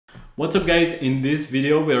What's up guys, in this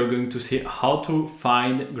video we are going to see how to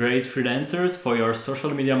find great freelancers for your social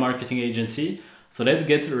media marketing agency. So let's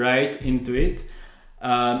get right into it.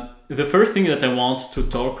 The first thing that I want to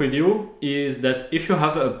talk with you is that if you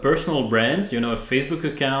have a personal brand, a Facebook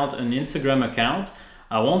account, an Instagram account,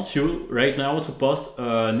 I want you right now to post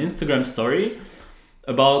an Instagram story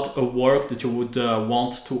about a work that you would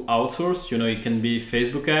want to outsource. It can be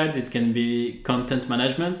Facebook ads, it can be content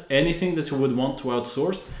management, anything that you would want to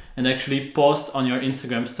outsource and actually post on your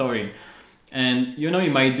Instagram story. And you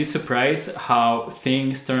might be surprised how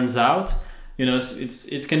things turns out.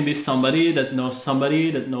 It can be somebody that knows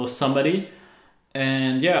somebody that knows somebody.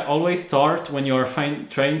 And yeah, always start when you're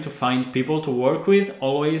trying to find people to work with.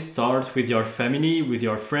 Always start with your family, with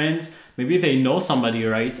your friends. Maybe they know somebody,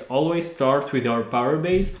 right? Always start with your power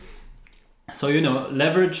base. So,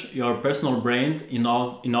 leverage your personal brand in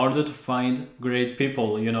order to find great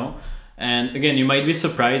people, And again, you might be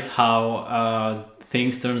surprised how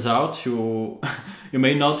things turns out. You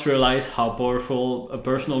may not realize how powerful a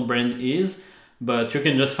personal brand is, but you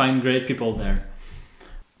can just find great people there.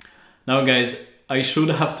 Now, guys, I should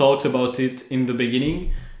have talked about it in the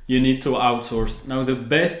beginning. You need to outsource. Now, the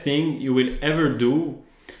best thing you will ever do,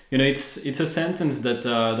 it's a sentence that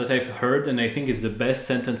I've heard, and I think it's the best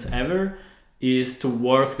sentence ever, is to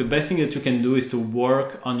work. The best thing that you can do is to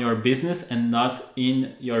work on your business and not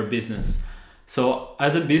in your business. So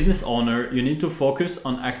as a business owner, you need to focus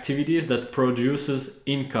on activities that produces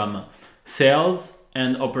income, sales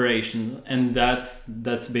and operations. And that's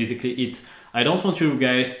basically it. I don't want you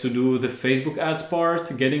guys to do the Facebook ads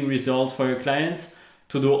part, getting results for your clients,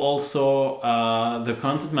 to do also the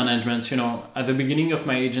content management. At the beginning of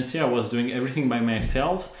my agency, I was doing everything by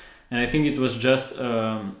myself. And I think it was just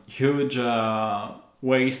a huge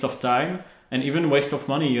waste of time and even waste of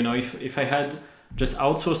money. If I had just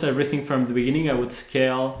outsourced everything from the beginning, I would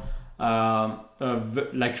scale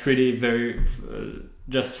like really very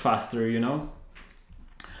just faster,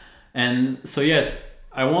 And so yes,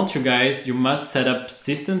 I want you guys, you must set up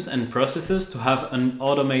systems and processes to have an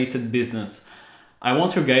automated business. I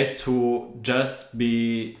want you guys to just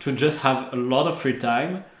have a lot of free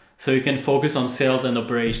time so you can focus on sales and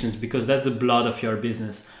operations, because that's the blood of your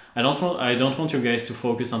business. I don't want you guys to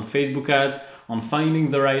focus on Facebook ads, on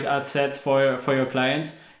finding the right ad set for your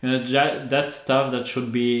clients. That's stuff that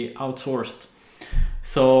should be outsourced.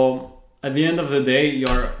 So at the end of the day,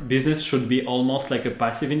 your business should be almost like a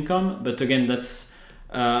passive income. But again, that's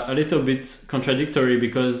a little bit contradictory,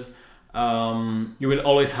 because you will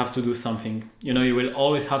always have to do something. You will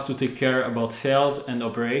always have to take care about sales and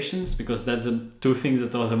operations, because that's the two things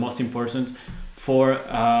that are the most important for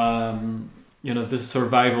the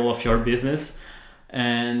survival of your business.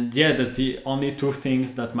 And yeah, that's the only two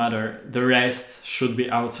things that matter. The rest should be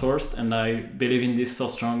outsourced, and I believe in this so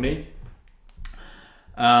strongly.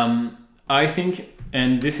 I think,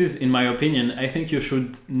 and this is in my opinion, I think you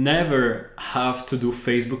should never have to do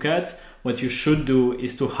Facebook ads. What you should do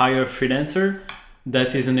is to hire a freelancer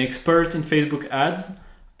that is an expert in Facebook ads,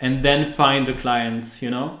 and then find the clients,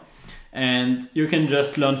 And you can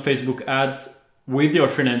just learn Facebook ads with your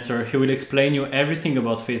freelancer. He will explain you everything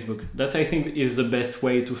about Facebook. That's, I think, is the best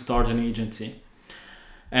way to start an agency.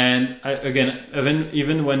 And again,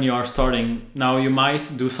 even when you are starting, now you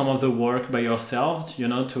might do some of the work by yourself,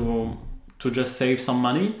 to just save some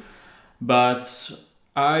money. But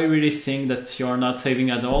I really think that you're not saving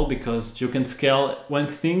at all, because you can scale when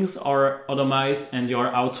things are automated and you're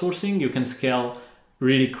outsourcing, you can scale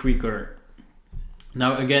really quicker.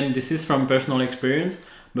 Now, again, this is from personal experience,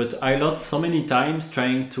 but I lost so many times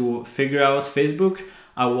trying to figure out Facebook.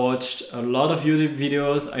 I watched a lot of YouTube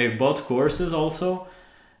videos. I bought courses also.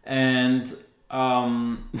 And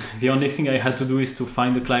the only thing I had to do is to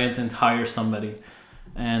find the client and hire somebody.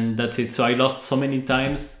 And that's it. So I lost so many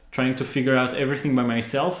times trying to figure out everything by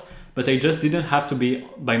myself, but I just didn't have to be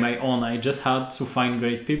by my own. I just had to find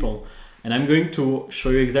great people. And I'm going to show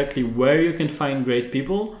you exactly where you can find great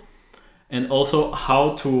people, and also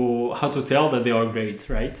how to tell that they are great,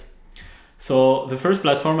 right? So the first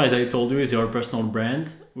platform, as I told you, is your personal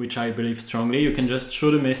brand, which I believe strongly. You can just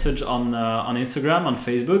shoot a message on Instagram, on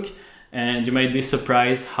Facebook, and you might be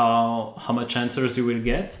surprised how much answers you will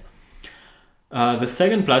get. The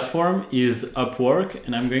second platform is Upwork,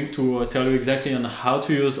 and I'm going to tell you exactly on how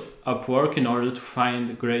to use Upwork in order to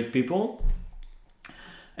find great people.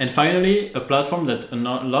 And finally, a platform that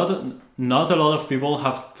not a lot of people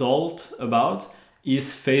have thought about is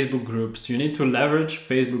Facebook groups. You need to leverage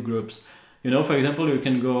Facebook groups. For example, you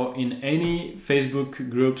can go in any Facebook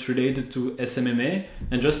groups related to SMMA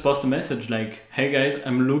and just post a message like, hey guys,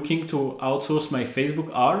 I'm looking to outsource my Facebook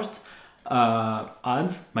art.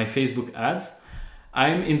 ads, my Facebook ads.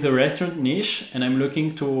 I'm in the restaurant niche and I'm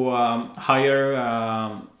looking to hire,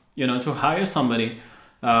 to hire somebody.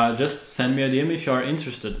 Just send me a DM if you are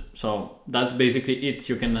interested. So that's basically it.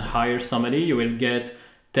 You can hire somebody, you will get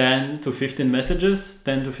 10 to 15 messages,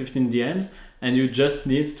 10 to 15 DMs, and you just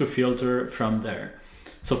need to filter from there.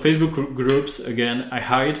 So Facebook groups, again, I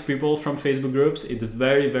hired people from Facebook groups. It's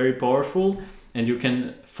very, very powerful, and you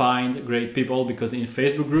can find great people because in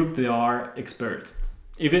Facebook group they are experts.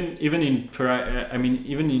 Even in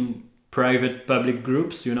private public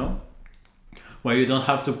groups, where you don't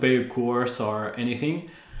have to pay a course or anything,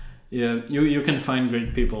 you can find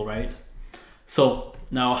great people, right? So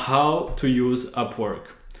now, how to use Upwork?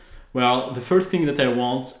 Well, the first thing that I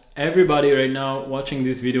want everybody right now watching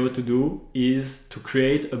this video to do is to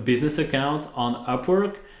create a business account on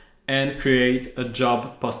Upwork and create a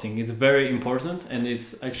job posting. It's very important and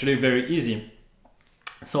it's actually very easy.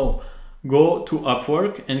 So go to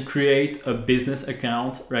Upwork and create a business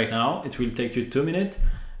account right now. It will take you 2 minutes,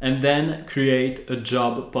 and then create a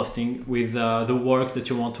job posting with the work that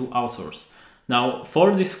you want to outsource. Now,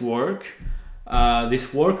 for this work,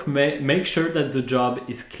 make sure that the job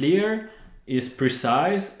is clear, is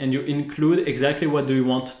precise, and you include exactly what do you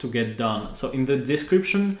want to get done. So in the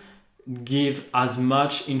description, give as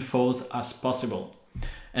much info as possible.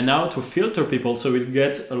 And now to filter people, so we'll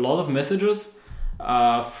get a lot of messages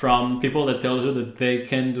from people that tell you that they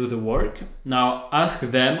can do the work. Now ask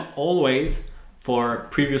them always for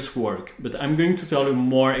previous work, but I'm going to tell you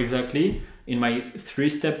more exactly in my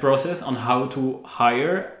 3-step process on how to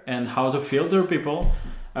hire and how to filter people.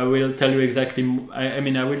 I will tell you exactly, I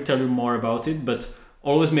will tell you more about it, but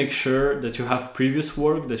always make sure that you have previous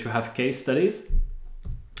work, that you have case studies.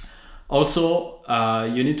 Also,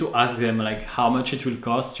 you need to ask them like how much it will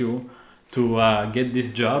cost you to get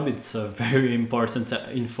this job. It's a very important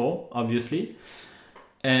info, obviously.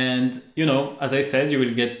 And, as I said, you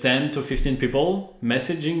will get 10 to 15 people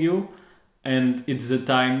messaging you, and it's the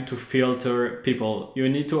time to filter people. You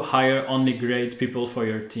need to hire only great people for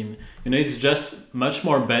your team. It's just much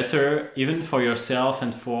more better, even for yourself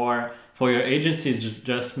and for your agency. It's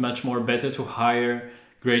just much more better to hire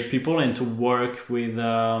great people and to work with,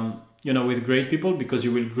 with great people, because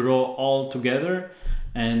you will grow all together.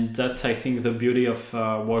 And that's, I think, the beauty of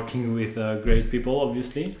working with great people,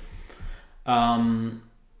 obviously.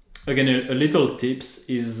 Again, a little tips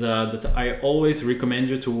is that I always recommend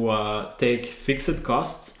you to take fixed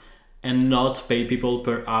costs and not pay people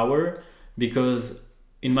per hour, because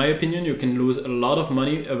in my opinion, you can lose a lot of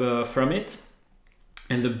money from it.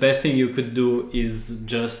 And the best thing you could do is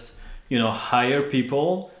just, hire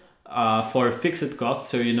people for a fixed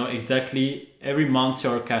cost. So you know exactly every month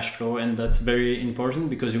your cash flow, and that's very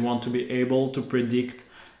important because you want to be able to predict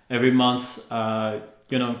every month, to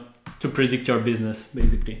predict your business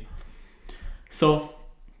basically. So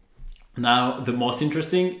now the most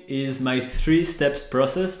interesting is my 3 steps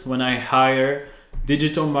process when I hire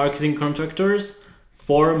digital marketing contractors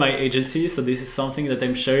for my agency. So this is something that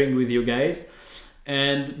I'm sharing with you guys,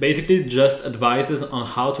 and basically just advices on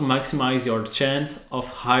how to maximize your chance of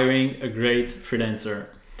hiring a great freelancer.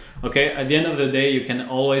 Okay, at the end of the day, you can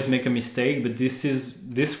always make a mistake, but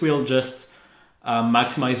this will just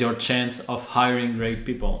maximize your chance of hiring great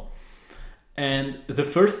people. And the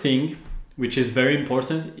first thing, which is very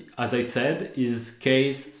important, as I said, is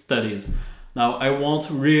case studies. Now, I want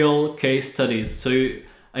real case studies. So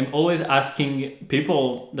I'm always asking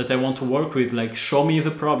people that I want to work with, like, show me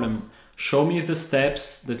the problem, show me the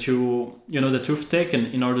steps that that you've taken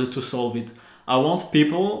in order to solve it. I want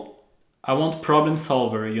problem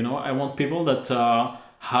solver. I want people that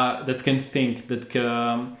that can think,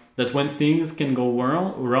 that when things can go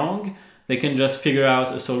wrong, they can just figure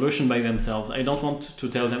out a solution by themselves. I don't want to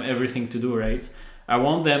tell them everything to do, right? I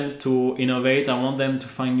want them to innovate. I want them to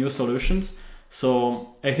find new solutions.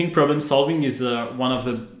 So I think problem solving is one of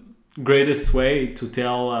the greatest way to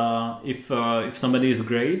tell if somebody is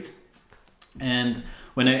great. And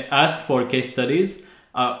when I ask for case studies,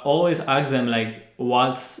 I always ask them like,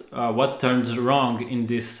 what turns wrong in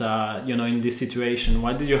this in this situation?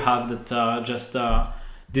 What did you have that just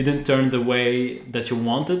didn't turn the way that you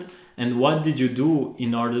wanted? And what did you do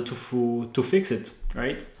in order to fix it,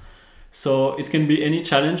 right? So it can be any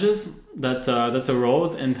challenges that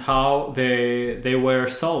arose and how they were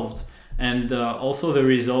solved, and also the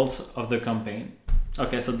results of the campaign.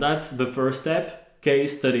 Okay, so that's the first step,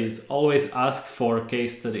 case studies. Always ask for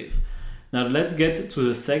case studies. Now let's get to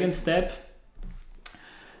the second step.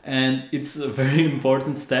 And it's a very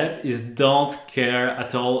important step is don't care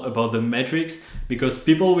at all about the metrics, because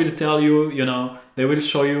people will tell you, you know, they will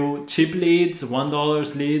show you cheap leads,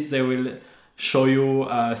 $1 leads, they will show you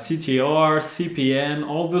CTR, CPM,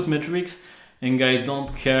 all those metrics, and guys,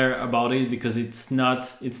 don't care about it because it's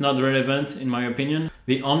not relevant in my opinion.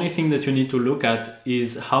 The only thing that you need to look at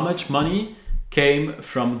is how much money came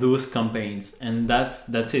from those campaigns, and that's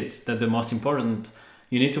it. That's the most important.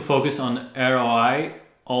 You need to focus on ROI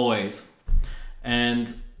always.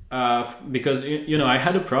 And because you know, I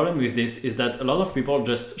had a problem with this, is that a lot of people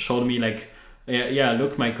just showed me like, yeah,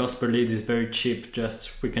 look, my cost per lead is very cheap,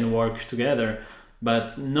 just we can work together.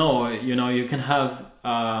 But no, you know, you can have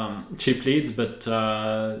cheap leads, but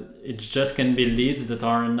it just can be leads that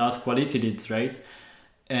are not quality leads, right?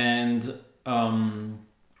 And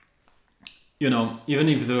you know, even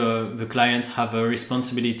if the client have a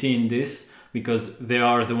responsibility in this, because they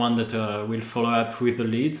are the one that will follow up with the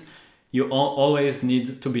leads, you always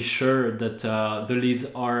need to be sure that the leads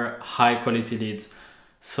are high quality leads.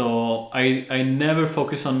 So I never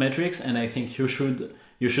focus on metrics, and I think you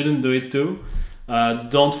shouldn't do it too.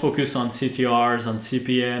 Don't focus on CTRs, on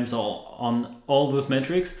CPMs, or on all those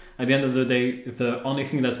metrics. At the end of the day, the only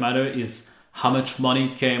thing that matters is how much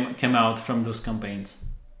money came out from those campaigns.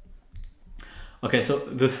 Okay, so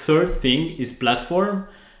the third thing is platform,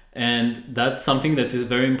 and that's something that is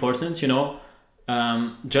very important. You know,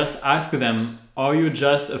 just ask them, are you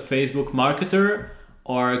just a Facebook marketer,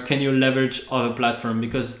 or can you leverage other platform?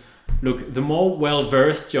 Because look, the more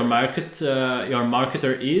well-versed your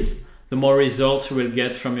marketer is, the more results you will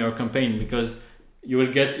get from your campaign, because you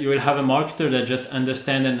will have a marketer that just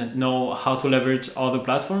understand and know how to leverage other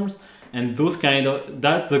platforms. And that's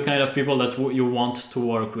the kind of people that you want to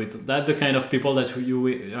work with. That's the kind of people that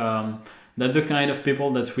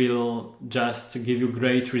will just give you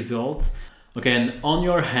great results. Okay, and on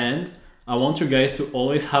your hand, I want you guys to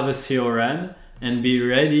always have a CRM and be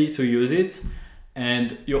ready to use it.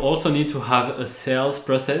 And you also need to have a sales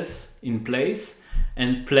process in place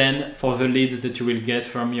and plan for the leads that you will get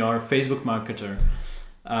from your Facebook marketer.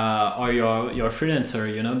 Or your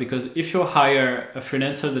freelancer, you know, because if you hire a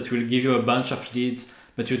freelancer that will give you a bunch of leads,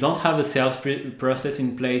 but you don't have a sales process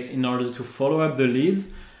in place in order to follow up the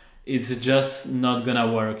leads, it's just not gonna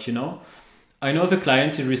work, you know. I know the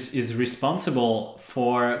client is responsible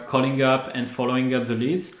for calling up and following up the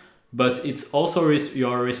leads, but it's also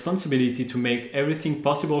your responsibility to make everything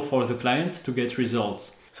possible for the client to get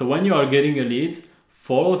results. So when you are getting a lead,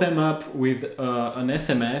 follow them up with an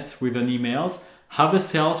SMS, with an emails. Have a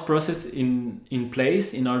sales process in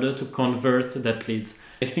place in order to convert that leads.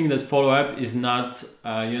 I think that follow-up is not,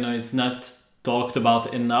 it's not talked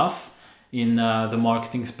about enough in the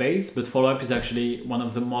marketing space, but follow-up is actually one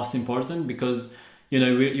of the most important, because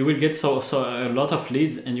you will get so a lot of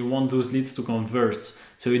leads and you want those leads to convert.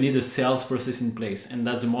 So you need a sales process in place, and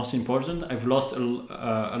that's the most important. I've lost a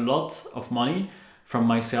lot of money from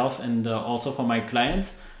myself and also from my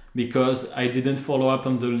clients, because I didn't follow up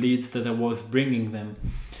on the leads that I was bringing them.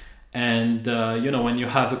 And when you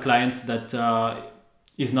have a client that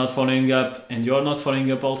is not following up and you're not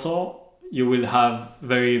following up also, you will have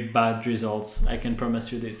very bad results. I can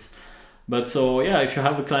promise you this. But so yeah, if you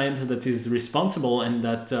have a client that is responsible and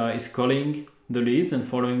that is calling the leads and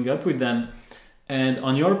following up with them, and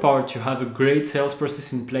on your part you have a great sales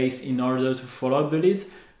process in place in order to follow up the leads,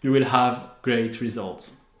 you will have great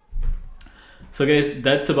results. So guys,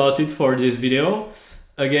 that's about it for this video.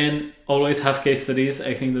 Again, always have case studies.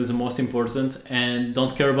 I think that's the most important, and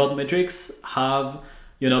don't care about metrics. Have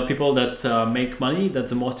people that make money.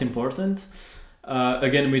 That's the most important.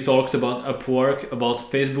 Again, we talked about Upwork, about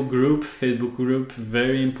Facebook group. Facebook group,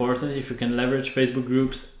 very important. If you can leverage Facebook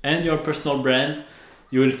groups and your personal brand,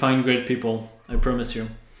 you will find great people. I promise you.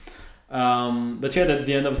 But yeah, that's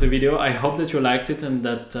the end of the video. I hope that you liked it and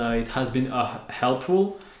that it has been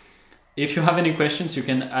helpful. If you have any questions, you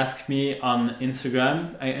can ask me on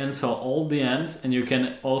Instagram. I answer all DMs, and you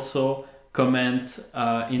can also comment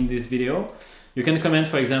in this video. You can comment,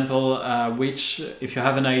 for example, if you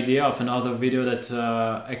have an idea of another video that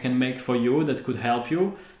I can make for you that could help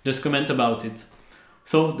you, just comment about it.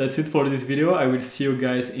 So that's it for this video. I will see you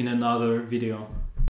guys in another video.